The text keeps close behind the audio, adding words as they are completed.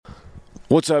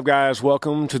What's up, guys?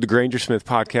 Welcome to the Granger Smith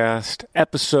Podcast,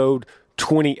 episode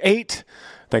 28.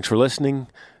 Thanks for listening.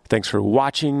 Thanks for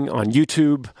watching on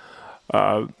YouTube.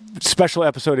 Special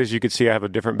episode, as you can see, I have a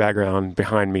different background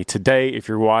behind me today. If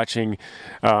you're watching,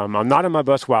 I'm not in my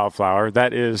bus Wildflower.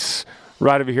 That is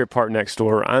right over here, park next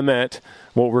door. I'm at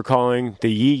what we're calling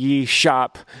the Yee Yee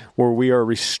shop, where we are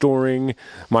restoring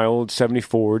my old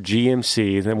 74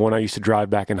 GMC, the one I used to drive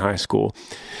back in high school.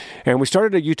 And we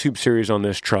started a YouTube series on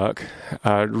this truck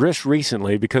just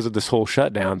recently because of this whole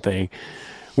shutdown thing.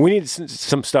 We needed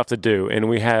some stuff to do, and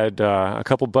we had a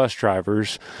couple bus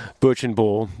drivers, Butch and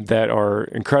Bull, that are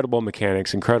incredible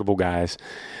mechanics, incredible guys,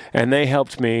 and they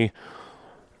helped me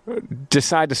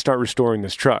decide to start restoring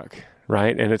this truck,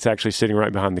 right? And it's actually sitting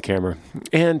right behind the camera.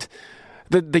 And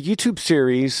the YouTube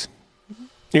series,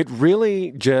 it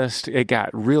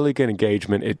got really good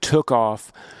engagement. It took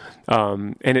off,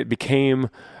 and it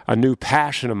became a new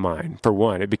passion of mine, for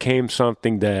one. It became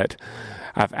something that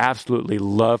I've absolutely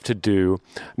loved to do,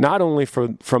 not only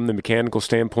from the mechanical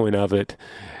standpoint of it,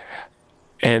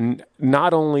 and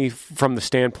not only from the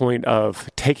standpoint of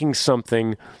taking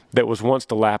something that was once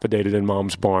dilapidated in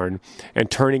Mom's barn and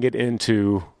turning it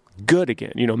into good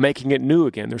again, making it new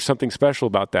again. There's something special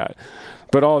about that.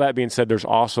 But all that being said, there's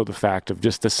also the fact of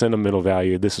just the sentimental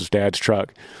value. This is Dad's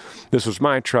truck. This was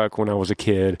my truck when I was a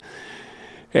kid.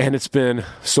 And it's been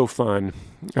so fun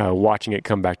watching it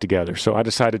come back together. So I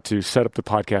decided to set up the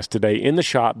podcast today in the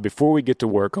shop before we get to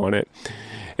work on it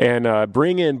and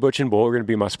bring in Butch and Bull. We're going to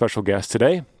be my special guest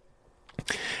today.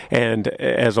 And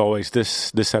as always,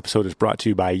 this episode is brought to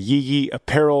you by Yee Yee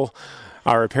Apparel,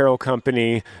 our apparel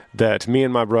company that me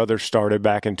and my brother started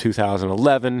back in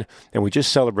 2011. And we just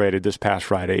celebrated this past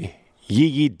Friday, Yee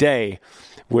Yee Day,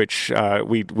 which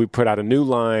we put out a new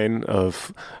line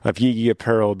of Yee Yee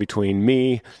apparel between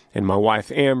me and my wife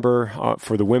Amber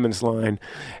for the women's line.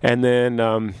 And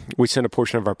then we send a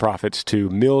portion of our profits to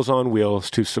Meals on Wheels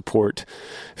to support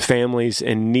families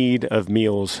in need of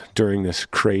meals during this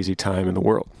crazy time in the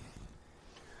world.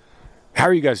 How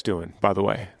are you guys doing, by the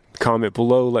way? Comment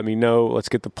below, let me know. Let's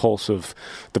get the pulse of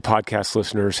the podcast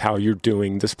listeners, how you're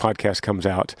doing. This podcast comes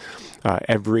out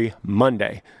every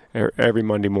Monday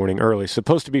morning early.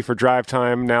 Supposed to be for drive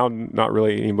time. Now, not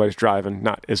really anybody's driving.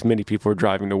 Not as many people are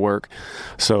driving to work.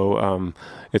 So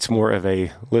it's more of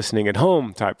a listening at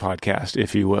home type podcast,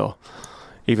 if you will.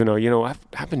 Even though,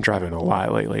 I've been driving a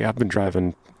lot lately. I've been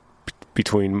driving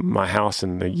between my house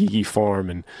and the Yee Yee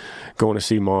farm and going to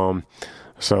see Mom.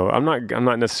 So I'm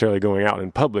not necessarily going out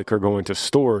in public or going to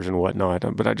stores and whatnot,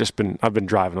 but I've been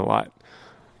driving a lot.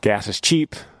 Gas is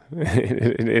cheap.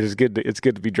 It is good. It's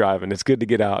good to be driving. It's good to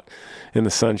get out in the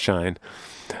sunshine.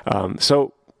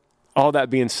 So all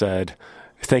that being said,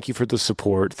 thank you for the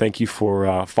support. Thank you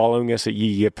for following us at Yee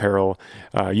Yee Apparel.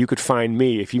 You could find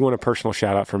me, if you want a personal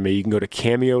shout out from me, you can go to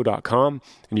cameo.com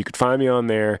and you could find me on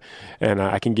there and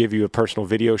I can give you a personal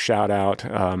video shout out.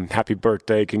 Happy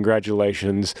birthday.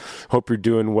 Congratulations. Hope you're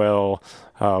doing well.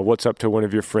 What's up to one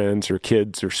of your friends or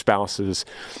kids or spouses.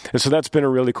 And so that's been a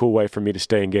really cool way for me to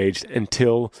stay engaged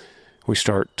until we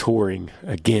start touring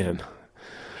again,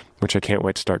 which I can't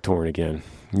wait to start touring again.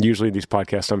 Usually these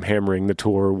podcasts, I'm hammering the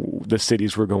tour, the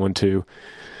cities we're going to,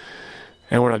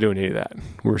 and we're not doing any of that.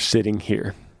 We're sitting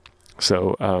here.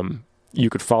 So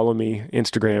you could follow me,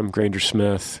 Instagram, Granger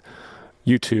Smith,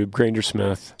 YouTube, Granger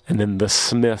Smith, and then The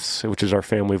Smiths, which is our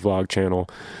family vlog channel,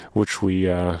 which we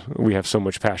have so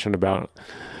much passion about.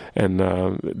 And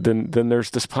then there's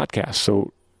this podcast.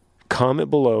 So comment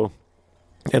below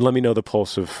and let me know the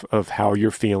pulse of how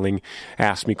you're feeling.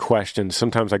 Ask me questions.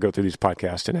 Sometimes I go through these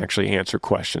podcasts and actually answer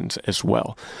questions as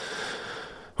well.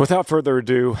 Without further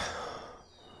ado,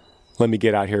 let me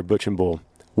get out here, Butch and Bull.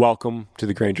 Welcome to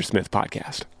the Granger Smith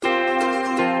Podcast.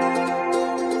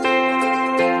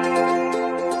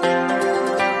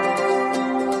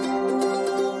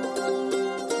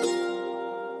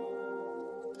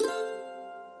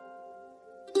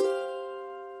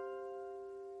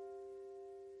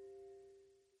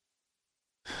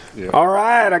 Yeah. All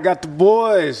right, I got the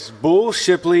boys. Bull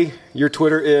Shipley. Your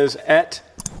Twitter is at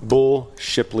Bull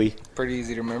Shipley. Pretty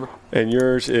easy to remember. And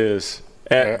yours is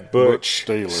at Butch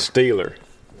Steeler. Steeler.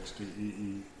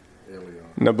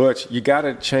 Now, Butch, you got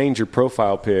to change your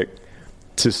profile pic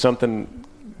to something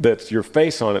that's your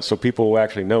face on it so people will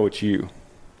actually know it's you.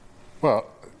 Well,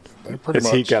 they pretty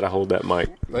much... He got to hold that mic.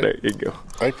 There you go.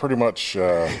 They pretty much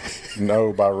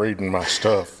know by reading my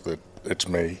stuff that it's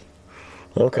me.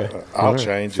 Okay. I'll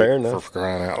change Fair it enough. for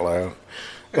crying out loud.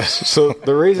 So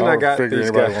the reason I got these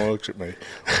guys, looks at me.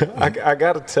 I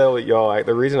got to tell y'all,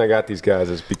 the reason I got these guys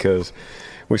is because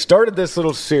we started this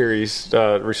little series,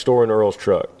 Restoring Earl's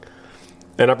Truck.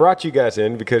 And I brought you guys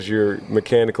in because you're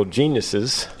mechanical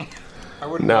geniuses. I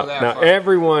wouldn't go that Now far.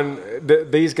 everyone,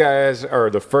 these guys are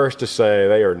the first to say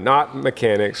they are not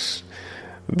mechanics.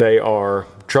 They are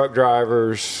truck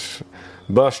drivers,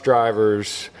 bus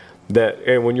drivers.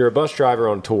 And when you're a bus driver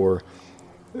on tour,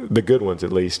 the good ones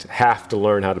at least, have to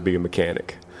learn how to be a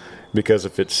mechanic. Because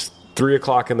if it's 3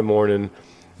 o'clock in the morning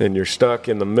and you're stuck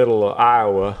in the middle of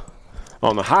Iowa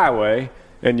on the highway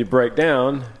and you break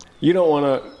down, you don't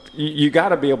want to. You got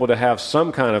to be able to have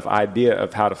some kind of idea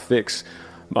of how to fix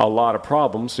a lot of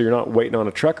problems, so you're not waiting on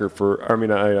a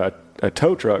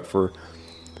tow truck for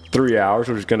 3 hours,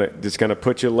 which is gonna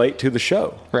put you late to the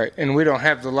show. Right, and we don't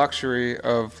have the luxury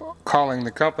of calling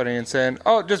the company and saying,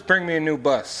 "Oh, just bring me a new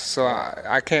bus." So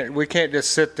I can't. We can't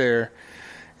just sit there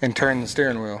and turn the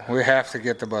steering wheel. We have to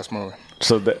get the bus moving.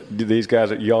 So these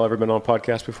guys, y'all ever been on a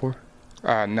podcast before?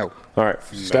 No. All right.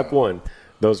 Step one.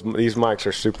 These mics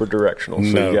are super directional,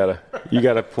 so No. you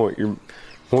gotta point your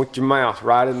mouth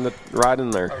right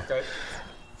in there. Okay.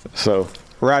 So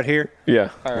Right here. yeah,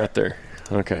 All right right. there.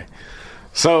 Okay.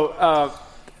 So,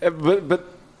 but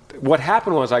what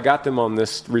happened was I got them on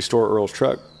this Restore Earl's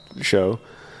Truck show,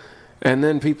 and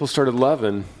then people started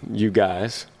loving you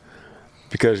guys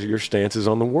because of your stances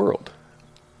on the world.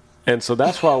 And so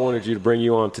that's why I wanted you to bring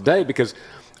you on today, because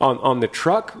on the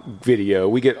truck video,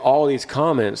 we get all these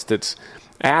comments that's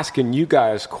asking you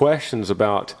guys questions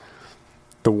about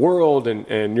the world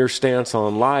and your stance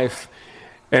on life.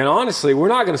 And honestly, we're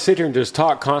not going to sit here and just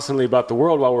talk constantly about the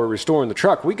world while we're restoring the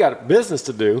truck. We got business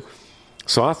to do.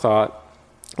 So I thought,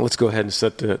 let's go ahead and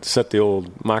set the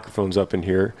old microphones up in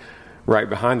here right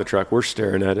behind the truck. We're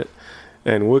staring at it.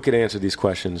 And we could answer these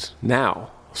questions now.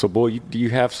 So, boy, do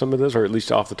you have some of those, or at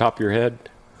least off the top of your head?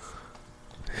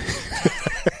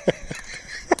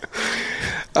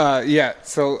 Yeah.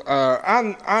 So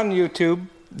on YouTube,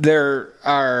 there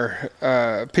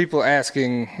are people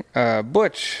asking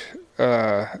Butch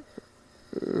a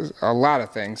lot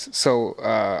of things. So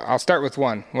I'll start with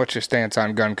one. What's your stance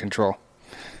on gun control?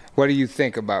 What do you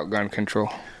think about gun control?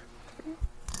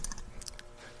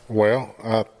 Well,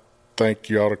 I think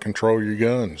you ought to control your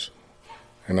guns.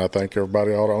 And I think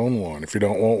everybody ought to own one. If you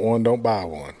don't want one, don't buy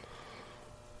one.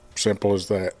 Simple as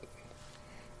that.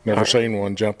 Never seen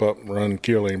one jump up and run and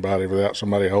kill anybody without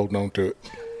somebody holding on to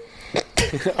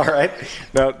it. All right.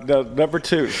 Now, number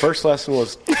two, first lesson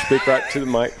was speak right to the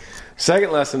mic.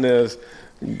 Second lesson is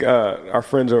our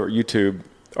friends over at YouTube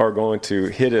are going to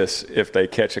hit us if they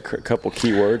catch a couple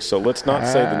keywords. So let's not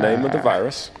say the name of the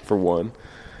virus, for one.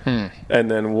 And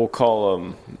then we'll call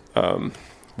them,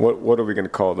 what are we going to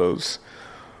call those?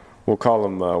 We'll call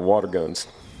them water guns.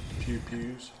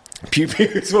 Pew-pews.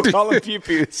 Pew-pews. We'll call them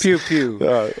pew-pews. Pew pew.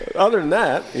 Other than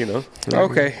that,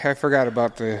 Okay, I forgot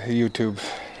about the YouTube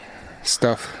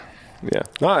stuff. Yeah.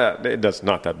 That's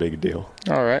not that big a deal.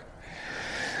 All right.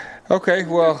 Okay,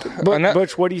 well, But,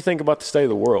 Butch, what do you think about the state of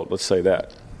the world? Let's say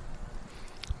that.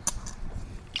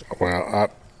 Well,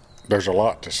 there's a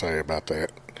lot to say about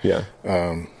that. Yeah.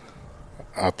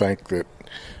 I think that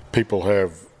people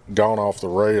have gone off the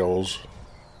rails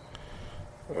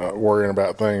worrying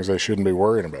about things they shouldn't be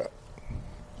worrying about.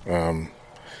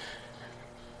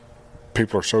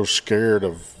 People are so scared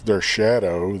of their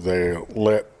shadow, they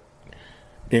let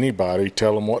anybody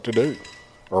tell them what to do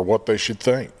or what they should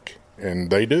think. And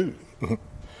they do.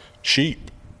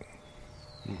 Sheep.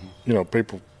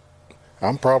 People,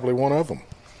 I'm probably one of them.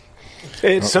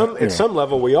 At some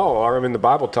level, we all are. I mean, the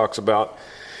Bible talks about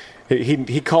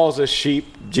he calls us sheep.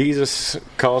 Jesus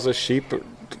calls us sheep.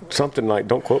 Something like,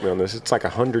 don't quote me on this. It's like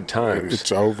 100 times.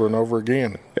 It's over and over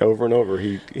again. Over and over.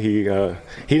 He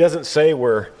doesn't say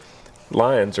we're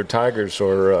lions or tigers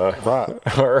or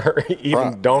Right. or even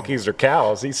Right. donkeys or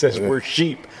cows. He says we're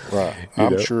sheep. Right.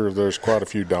 I'm sure there's quite a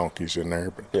few donkeys in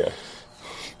there, but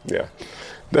Yeah.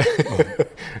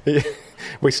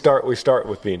 We start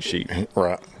with being sheep.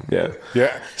 right. Yeah.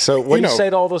 Yeah. So what do you say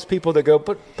to all those people that go,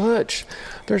 but Butch,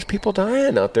 there's people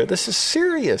dying out there. This is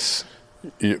serious.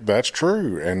 That's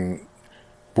true, and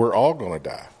we're all going to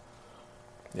die.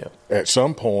 Yeah. At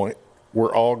some point,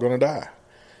 we're all going to die.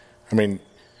 I mean,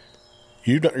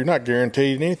 you're not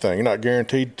guaranteed anything. You're not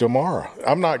guaranteed tomorrow.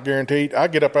 I'm not guaranteed. I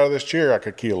get up out of this chair, I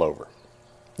could keel over.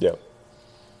 Yeah.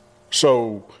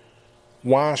 So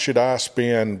why should I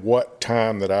spend what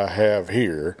time that I have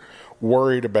here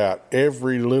worried about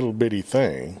every little bitty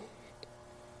thing?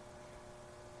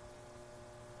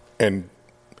 And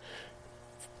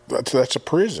that's a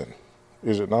prison,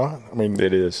 is it not? I mean,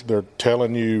 It is. They're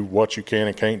telling you what you can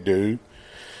and can't do.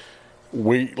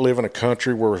 We live in a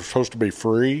country where we're supposed to be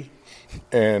free,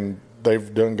 and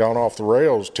they've gone off the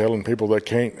rails telling people they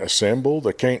can't assemble,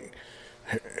 they can't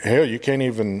Hell, you can't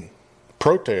even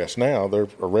protest now. They're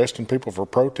arresting people for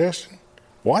protesting.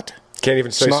 What? Can't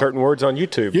even say certain words on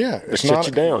YouTube. Yeah, it's not.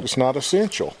 You down. It's not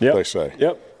essential. Yep. They say.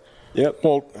 Yep.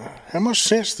 Well, how much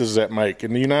sense does that make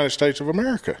in the United States of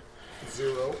America?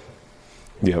 Zero.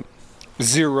 Yep.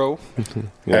 Zero.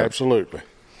 Yeah. Absolutely.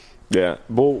 Yeah.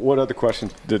 Well, what other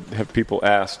questions have people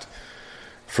asked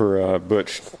for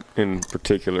Butch in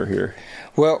particular here?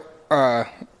 Well,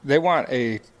 they want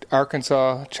a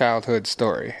Arkansas childhood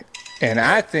story, and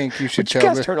I think you should tell.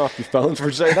 You guys turn off your phones for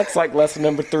a second. That's like lesson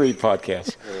number 3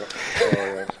 podcast.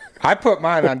 I put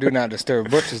mine on Do Not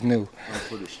Disturb. Butch is new. I'm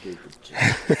pretty stupid.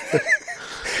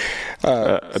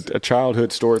 A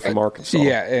childhood story from Arkansas.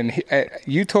 Yeah, and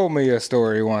you told me a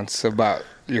story once about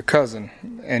your cousin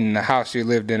and the house you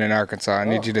lived in Arkansas. I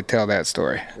need you to tell that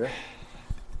story.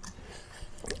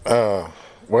 Well,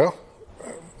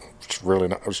 it's really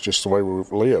not. It's just the way we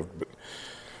lived. But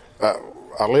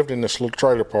I lived in this little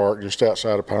trailer park just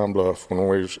outside of Pine Bluff when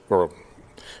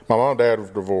my mom and dad were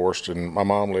divorced, and my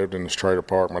mom lived in this trailer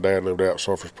park. My dad lived out in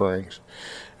Sulphur Springs,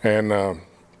 and I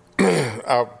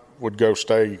would go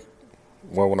stay.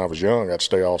 Well, when I was young, I'd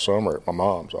stay all summer at my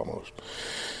mom's almost,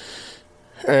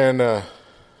 and I'd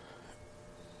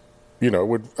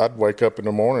wake up in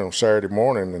the morning on Saturday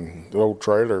morning, and the old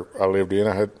trailer I lived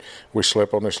in, we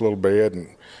slept on this little bed,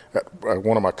 and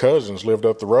one of my cousins lived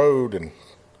up the road, and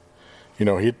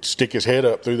he'd stick his head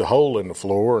up through the hole in the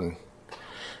floor and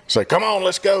say, "Come on,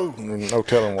 let's go." And no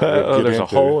telling what we'd get there's into.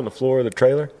 A hole in the floor of the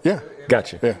trailer? Yeah.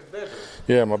 Gotcha.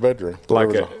 Yeah, my bedroom.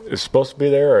 It's supposed to be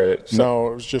there? Or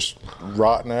no, it was just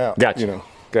rotting out. Gotcha.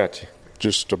 Gotcha.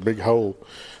 Just a big hole.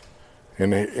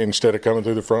 And instead of coming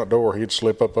through the front door, he'd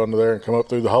slip up under there and come up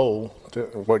through the hole.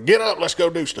 Well, get up, let's go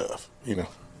do stuff,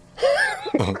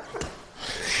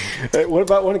 What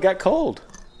about when it got cold?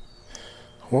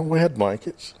 Well, we had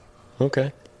blankets.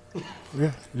 Okay.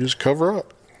 Yeah, just cover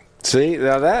up. See,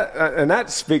 now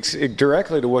that speaks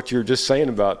directly to what you were just saying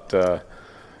about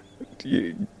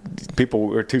people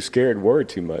were too scared and worried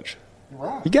too much.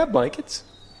 Right. You got blankets.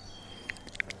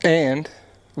 And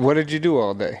what did you do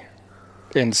all day?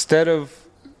 Instead of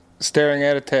staring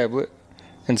at a tablet,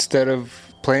 instead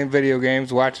of playing video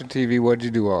games, watching TV, what did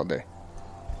you do all day?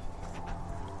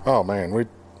 Oh, man,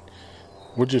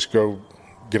 we'd just go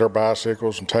get our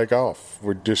bicycles and take off.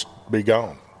 We'd just be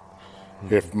gone.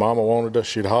 Mm-hmm. If Mama wanted us,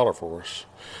 she'd holler for us.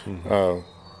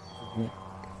 Mm-hmm.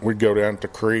 We'd go down to the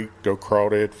creek, go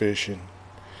crawdad fishing,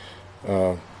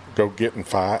 go get in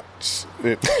fights.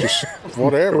 It's just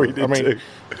whatever.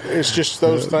 It's just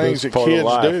those things that kids do.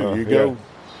 Huh? You go,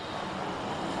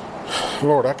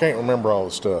 Lord, I can't remember all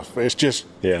the stuff. It's just,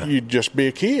 you'd just be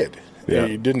a kid. Yeah.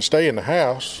 You didn't stay in the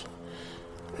house.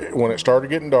 When it started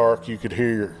getting dark, you could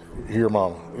hear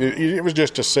Mama. It was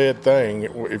just a sad thing.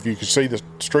 If you could see the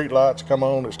street lights come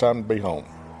on, it's time to be home.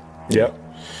 Yep.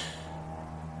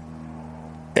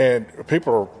 And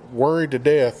people are worried to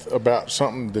death about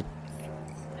something that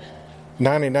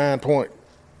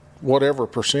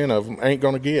 99% of them ain't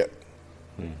going to get.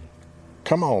 Mm-hmm.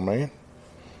 Come on, man.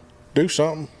 Do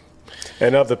something.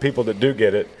 And of the people that do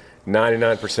get it,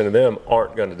 99% of them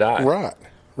aren't going to die. Right.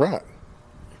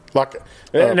 Like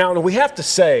now, we have to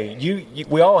say,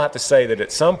 we all have to say that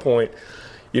at some point,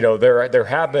 there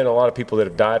have been a lot of people that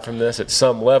have died from this. At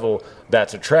some level,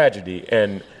 that's a tragedy,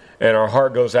 and our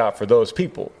heart goes out for those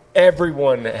people.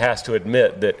 Everyone has to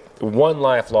admit that one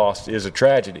life lost is a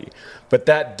tragedy, but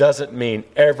that doesn't mean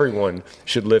everyone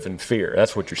should live in fear.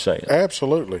 That's what you're saying.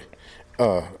 Absolutely.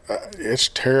 It's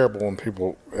terrible when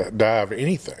people die of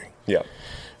anything. Yeah.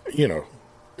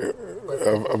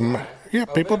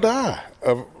 People die.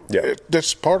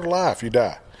 That's part of life. You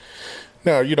die.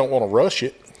 Now, you don't want to rush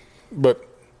it, but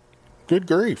good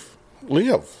grief,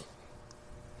 live.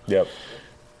 Yep.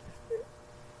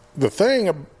 The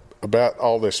thing about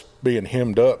all this being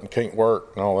hemmed up and can't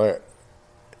work and all that,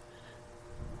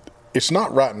 it's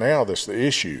not right now that's the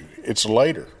issue. It's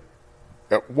later.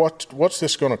 What's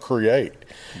this going to create?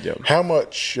 Yep. How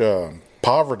much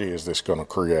poverty is this going to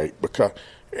create? Because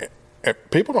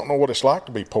people don't know what it's like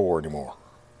to be poor anymore.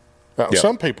 Now,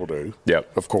 some people do.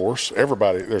 Yep. Of course.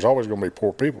 Everybody. There's always going to be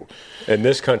poor people. In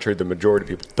this country, the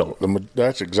majority of people don't.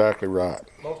 That's exactly right.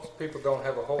 Most people don't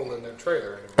have a hole in their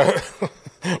trailer anymore.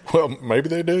 Well, maybe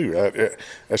they do.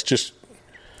 That's just.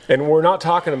 And we're not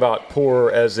talking about poor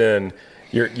as in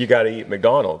you got to eat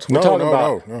McDonald's. We're talking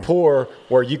about poor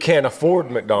where you can't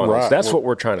afford McDonald's. Right. That's what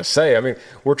we're trying to say. I mean,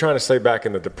 we're trying to say back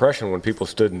in the Depression when people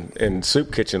stood in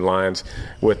soup kitchen lines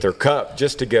with their cup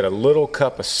just to get a little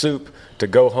cup of soup to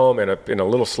go home and a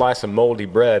little slice of moldy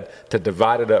bread to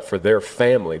divide it up for their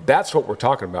family. That's what we're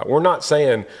talking about. We're not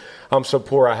saying I'm so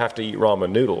poor I have to eat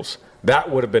ramen noodles. that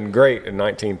would have been great in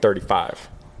 1935.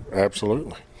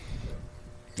 Absolutely.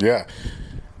 Yeah.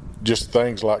 Just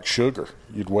things like sugar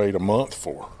you'd wait a month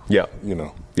for. Yeah. You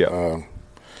know. Yeah.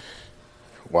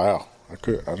 Wow. I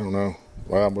don't know.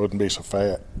 Well, I wouldn't be so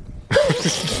fat.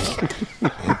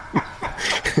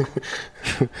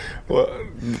 Well,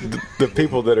 the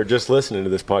people that are just listening to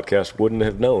this podcast wouldn't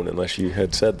have known unless you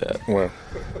had said that. Well,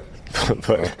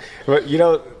 but you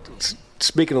know,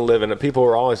 speaking of living, people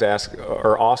are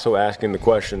also asking the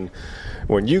question,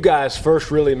 when you guys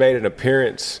first really made an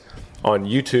appearance on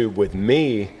YouTube with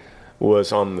me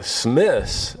was on the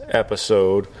Smiths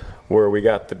episode where we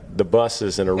got the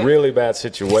buses in a really bad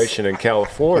situation in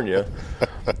California,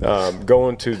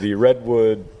 going to the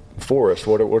Redwood Forest.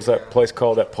 What's that place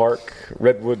called? That park,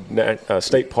 Redwood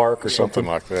State Park, or something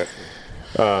like that.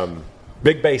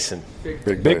 Big Basin.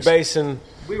 Big Basin.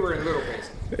 We were in Little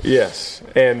Basin. Yes,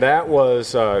 and that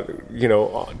was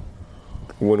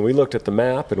when we looked at the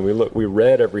map and we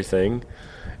read everything,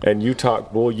 and you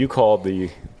called the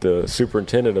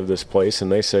superintendent of this place,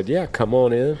 and they said, yeah, come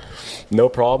on in, no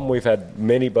problem. We've had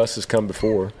many buses come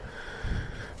before.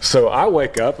 So I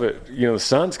wake up, the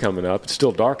sun's coming up, it's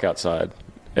still dark outside,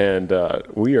 and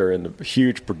we are in a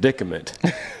huge predicament.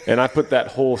 And I put that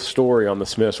whole story on the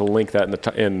Smiths. We'll link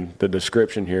that in the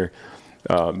description here.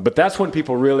 But that's when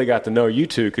people really got to know you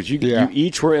two, because you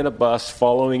each were in a bus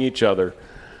following each other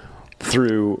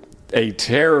through a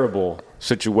terrible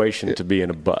situation to be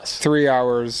in a bus. 3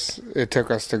 hours it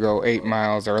took us to go 8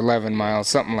 miles or 11 miles,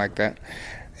 something like that.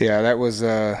 Yeah, that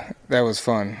was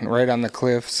fun. Right on the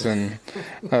cliffs and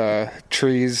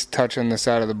trees touching the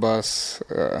side of the bus.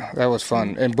 That was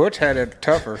fun. And Butch had it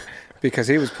tougher because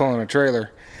he was pulling a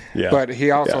trailer. Yeah. But he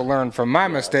also learned from my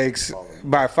mistakes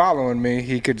by following me.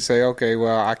 He could say, okay,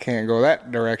 well, I can't go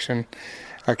that direction.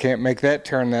 I can't make that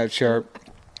turn that sharp.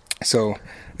 So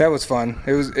that was fun.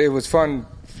 It was fun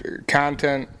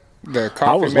content. The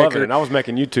coffee I was maker, loving it. I was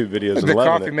making YouTube videos. The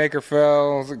coffee maker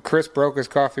fell. Chris broke his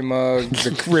coffee mug.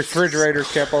 The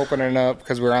refrigerators kept opening up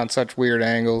because we were on such weird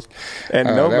angles. And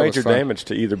no major damage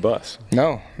to either bus.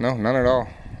 No, none at all.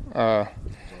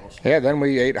 Then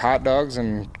we ate hot dogs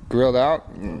and grilled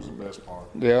out. That was the best part.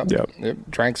 Yep.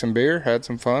 Drank some beer, had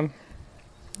some fun.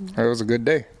 It was a good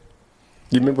day.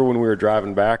 You remember when we were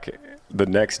driving back the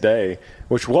next day,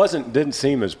 which didn't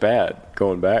seem as bad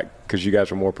going back because you guys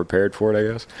were more prepared for it, I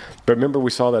guess. But remember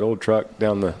we saw that old truck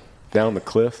down the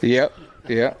cliff? Yep.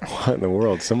 Yeah. What in the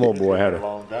world? Some old boy had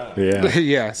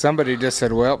Yeah. Somebody just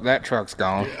said, "Well, that truck's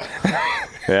gone."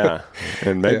 Yeah.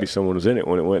 And maybe someone was in it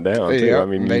when it went down too. Yep. I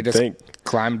mean, they just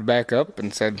climbed back up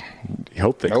and said, "You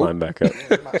hope they climbed back up."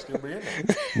 It might still be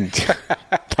in there.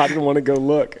 I didn't want to go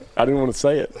look. I didn't want to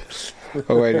say it.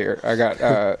 Oh, wait here. I got.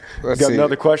 Let's see.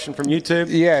 Another question from YouTube.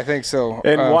 Yeah, I think so.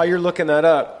 And while you're looking that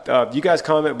up, you guys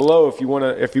comment below if you want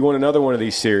another one of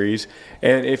these series,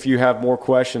 and if you have more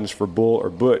questions for Bull or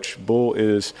Butch. Bull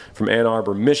is from Ann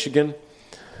Arbor, Michigan,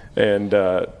 and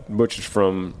Butch is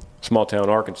from small town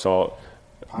Arkansas,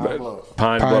 Pine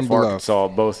Bluff, Arkansas.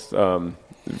 Both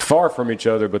far from each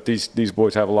other, but these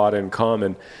boys have a lot in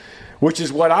common. Which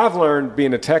is what I've learned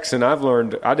being a Texan. I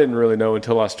didn't really know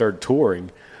until I started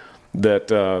touring that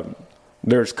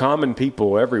there's common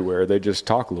people everywhere. They just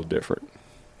talk a little different.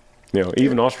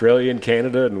 Even Australia and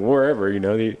Canada and wherever,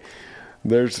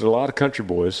 there's a lot of country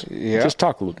boys. Yeah. Just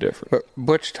talk a little different. But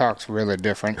Butch talks really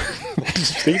different.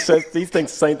 He thinks the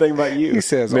same thing about you. He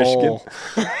says, Michigan.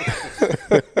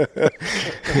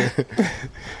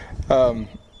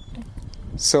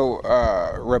 So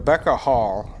Rebecca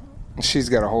Hall, she's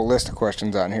got a whole list of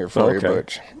questions on here for you,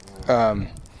 Butch.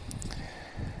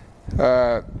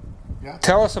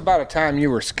 Tell us about a time you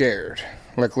were scared,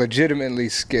 like legitimately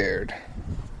scared.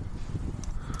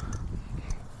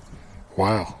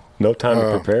 Wow. No time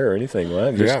to prepare or anything,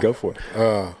 right? Just go for it.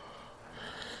 I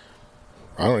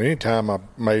don't know, any time I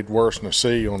made worse than a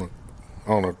C on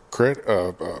a credit,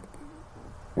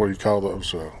 what do you call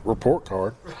those, report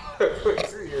card.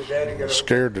 Your daddy got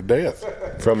scared to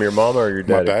death. From your mama or your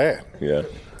daddy? My dad. Yeah.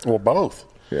 Well, both.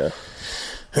 Yeah.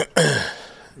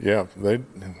 Yeah,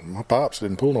 my pops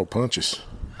didn't pull no punches.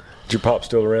 Is your pop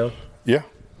still around? Yeah.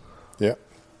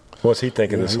 What's he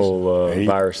thinking this whole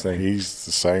virus thing? He's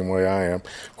the same way I am.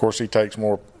 Of course, he takes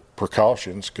more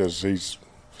precautions because he's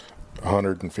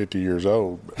 150 years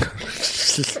old.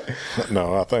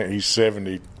 No, I think he's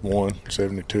 71,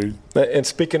 72. And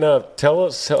speaking of, tell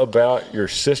us about your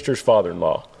sister's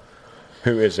father-in-law,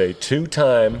 who is a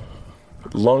 2-time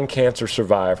lung cancer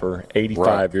survivor,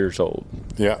 85 years old.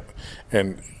 Yeah,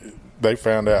 and they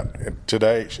found out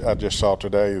today, I just saw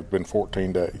today, it's been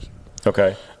 14 days.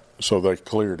 Okay. So they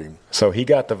cleared him. So he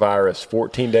got the virus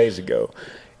 14 days ago.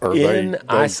 or in they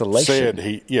isolation. said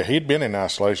he'd been in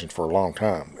isolation for a long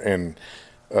time, and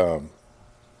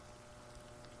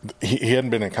he hadn't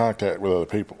been in contact with other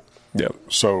people. Yep.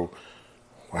 So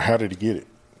how did he get it?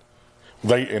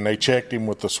 They checked him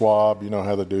with the swab. You know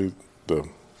how they do the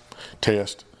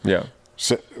test. Yeah.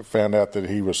 Found out that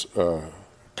he was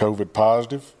COVID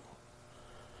positive.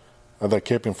 They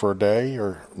kept him for a day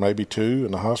or maybe two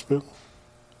in the hospital.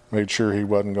 Made sure he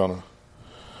wasn't going to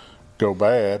go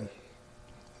bad.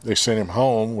 They sent him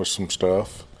home with some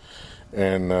stuff,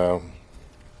 and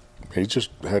he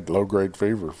just had low-grade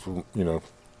fever,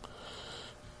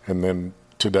 And then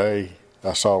today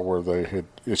I saw where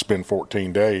it's been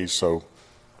 14 days, so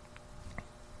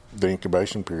the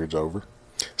incubation period's over.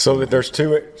 So there's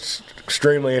two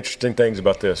extremely interesting things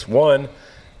about this. One,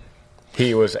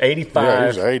 he was 85.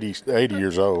 Yeah, he was 80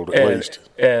 years old at least.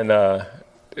 And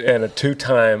a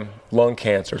two-time lung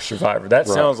cancer survivor. That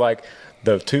Right. sounds like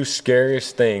the two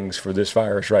scariest things for this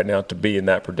virus right now, to be in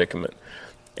that predicament.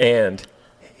 And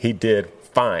he did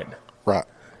fine. Right.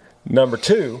 Number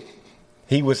two,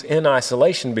 he was in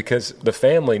isolation because the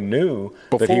family knew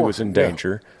that he was in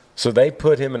danger. So they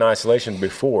put him in isolation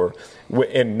before,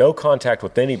 in no contact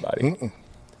with anybody,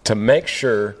 to make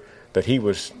sure that he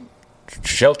was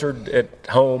sheltered at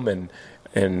home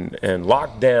and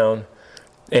locked down,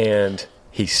 and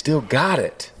he still got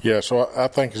it. Yeah, so I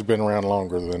think he's been around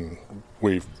longer than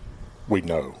we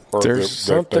know. Or There's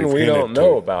something we don't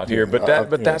know about here, but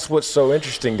that's what's so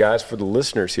interesting, guys, for the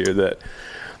listeners here, that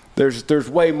there's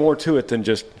way more to it than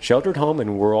just sheltered home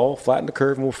and we're all flatten the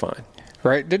curve and we're fine.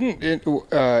 Right? Didn't it,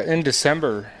 in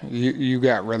December you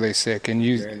got really sick and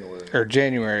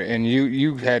January and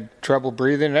you had trouble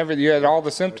breathing and everything. You had all the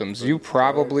symptoms. You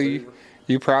probably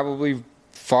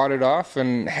fought it off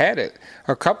and had it.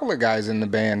 A couple of guys in the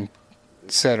band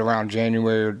said around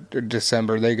January or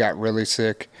December they got really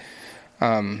sick.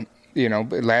 It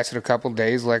lasted a couple of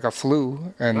days like a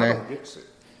flu, and I don't get sick.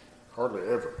 Hardly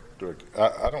ever.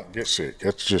 I don't get sick.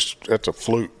 That's a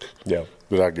fluke. Yeah.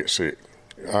 That I get sick.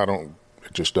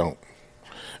 Just don't.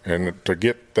 And to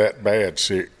get that bad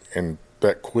sick and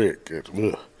that quick,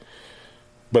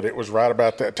 but it was right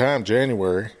about that time,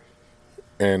 January,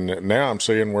 and now I'm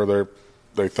seeing where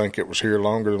they think it was here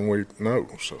longer than we know.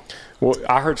 So, well,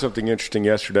 I heard something interesting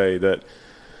yesterday, that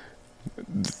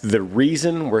the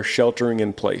reason we're sheltering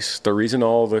in place, the reason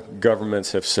all the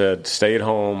governments have said stay at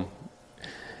home,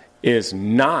 is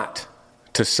not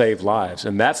to save lives.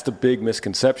 And that's the big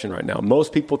misconception right now.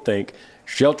 Most people think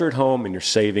shelter at home and you're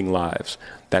saving lives.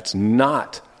 That's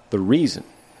not the reason.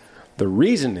 The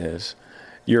reason is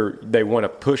they want to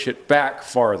push it back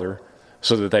farther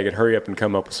so that they could hurry up and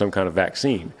come up with some kind of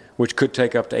vaccine, which could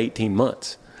take up to 18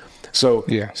 months. So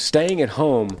Staying at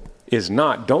home is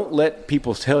not, don't let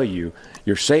people tell you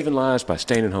you're saving lives by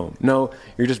staying at home. No,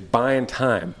 you're just buying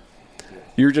time.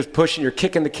 You're just you're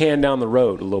kicking the can down the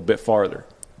road a little bit farther.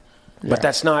 But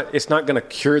it's not going to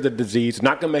cure the disease. It's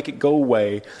not going to make it go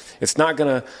away. It's not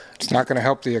going to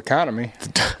help the economy.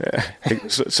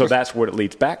 so that's what it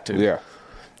leads back to. Yeah.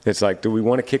 It's like, do we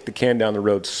want to kick the can down the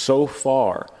road so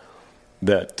far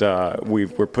that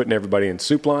we're putting everybody in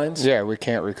soup lines? Yeah, we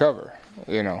can't recover.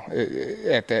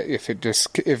 If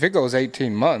it goes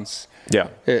 18 months,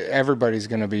 everybody's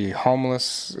going to be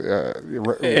homeless, wandering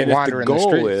the streets. And if the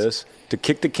goal is to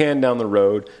kick the can down the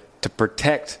road to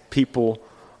protect people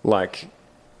like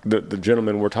the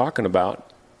gentleman we're talking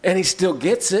about, and he still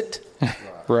gets it.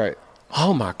 Right.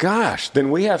 Oh my gosh,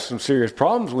 then we have some serious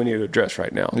problems we need to address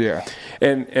right now. Yeah.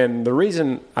 And the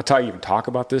reason I even talk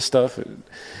about this stuff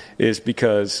is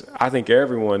because I think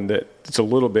everyone that's a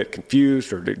little bit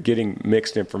confused or getting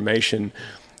mixed information,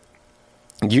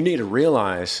 you need to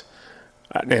realize,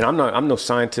 and I'm no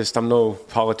scientist, I'm no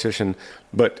politician,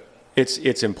 but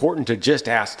it's important to just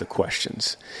ask the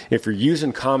questions. If you're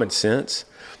using common sense,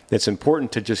 it's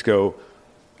important to just go,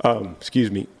 excuse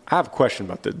me, I have a question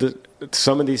about this.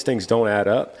 Some of these things don't add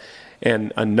up,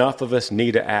 and enough of us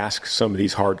need to ask some of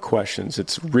these hard questions.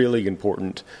 It's really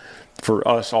important for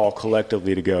us all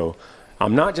collectively to go,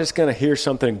 I'm not just going to hear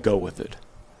something and go with it.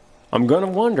 I'm going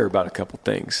to wonder about a couple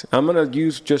things. I'm going to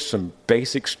use just some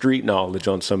basic street knowledge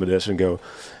on some of this and go,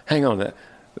 hang on,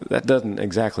 that doesn't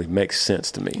exactly make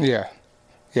sense to me. Yeah.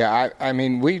 Yeah, I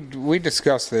mean, we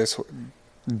discuss this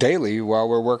daily while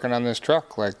we're working on this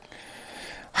truck. Like,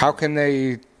 how can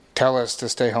they tell us to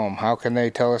stay home? How can they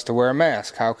tell us to wear a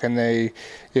mask? How can they,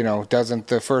 doesn't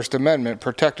the First Amendment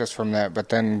protect us from that? But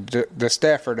then the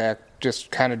Stafford Act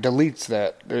just kind of deletes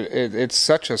that. It's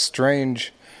such a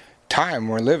strange time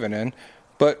we're living in,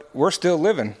 but we're still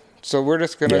living. So we're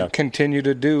just going to continue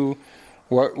to do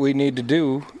what we need to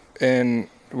do. And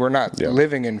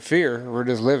living in fear. We're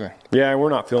just living. Yeah, we're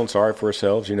not feeling sorry for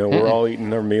ourselves. You know, we're all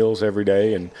eating our meals every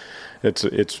day, and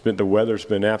the weather's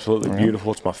been absolutely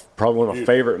beautiful. It's probably one of my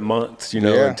favorite months. You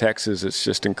know, in Texas, it's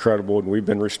just incredible. And we've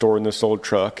been restoring this old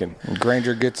truck, and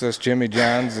Granger gets us Jimmy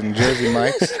John's and Jersey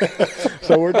Mike's,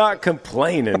 so we're not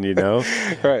complaining. You know,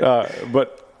 right?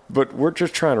 But we're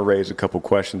just trying to raise a couple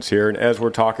questions here, and as we're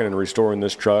talking and restoring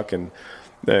this truck, and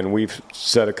we've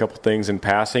said a couple things in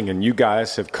passing, and you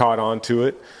guys have caught on to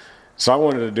it. So I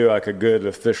wanted to do like a good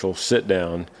official sit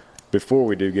down before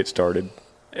we do get started.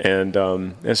 And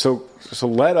so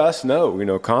let us know, you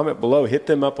know, comment below, hit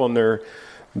them up on their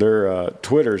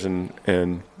Twitters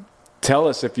and tell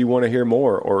us if you want to hear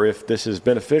more, or if this is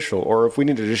beneficial, or if we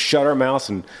need to just shut our mouths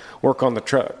and work on the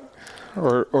truck.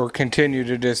 Or continue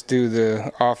to just do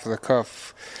the off the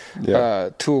cuff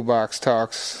toolbox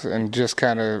talks and just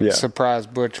kind of surprise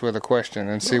Butch with a question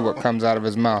and see what comes out of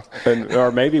his mouth.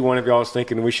 Or maybe one of y'all is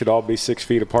thinking we should all be 6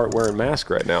 feet apart wearing masks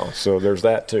right now. So there's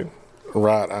that too.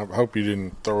 Right. I hope you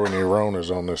didn't throw any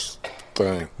Ronas on this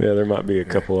thing. Yeah, there might be a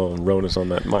couple of Ronas on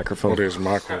that microphone. What is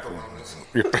microphone?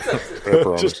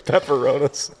 Pepperonis. Just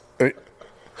pepperonis.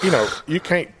 You know, you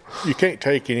can't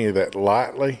take any of that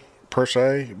lightly per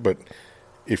se, but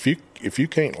if you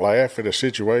can't laugh at a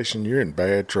situation, you're in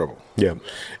bad trouble. Yeah.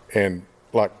 And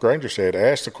like Granger said,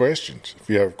 ask the questions. If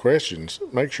you have questions,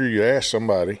 make sure you ask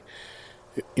somebody.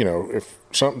 You know, if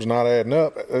something's not adding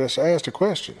up, just ask the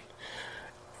question.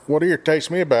 What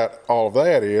irritates me about all of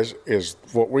that is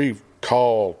what we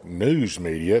call news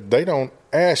media. They don't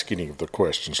ask any of the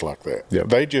questions like that. Yep.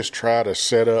 They just try to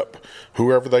set up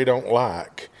whoever they don't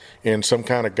like in some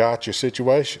kind of gotcha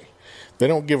situation. They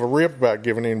don't give a rip about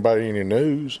giving anybody any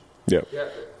news. Yep. Yeah.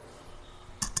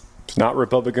 It's not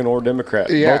Republican or Democrat.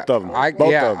 Yeah, both of them.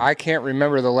 I can't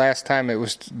remember the last time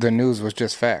the news was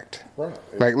just fact.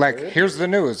 Right. Like here's the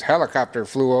news: helicopter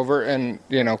flew over and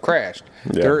crashed.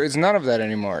 Yeah. There is none of that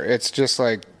anymore. It's just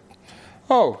like,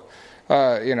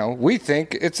 we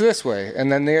think it's this way,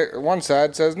 and then the one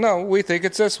side says no, we think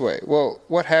it's this way. Well,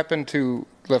 what happened to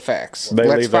the facts? They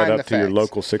Let's leave that find up the to facts. your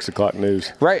local 6 o'clock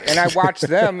news. Right, and I watch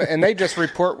them, and they just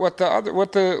report what the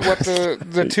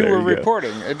two There are you go.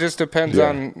 reporting. It just depends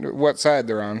on what side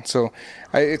they're on. So,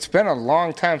 it's been a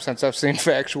long time since I've seen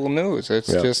factual news. It's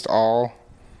just all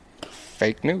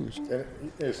fake news. And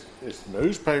it's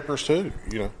newspapers too.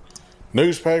 You know,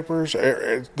 newspapers,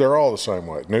 they're all the same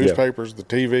way. Newspapers, the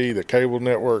TV, the cable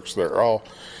networks, they're all.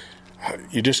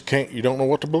 You just can't. You don't know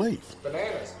what to believe.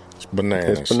 It's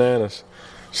bananas.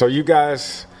 So you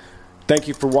guys, thank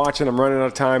you for watching. I'm running out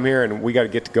of time here, and we got to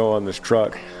get to go on this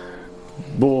truck.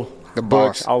 The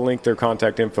boss. Butch, I'll link their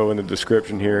contact info in the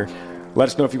description here. Let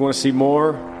us know if you want to see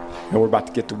more, and we're about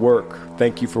to get to work.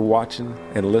 Thank you for watching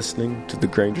and listening to the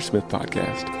Granger Smith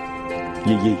Podcast.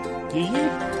 Yee yee.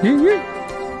 Yeah.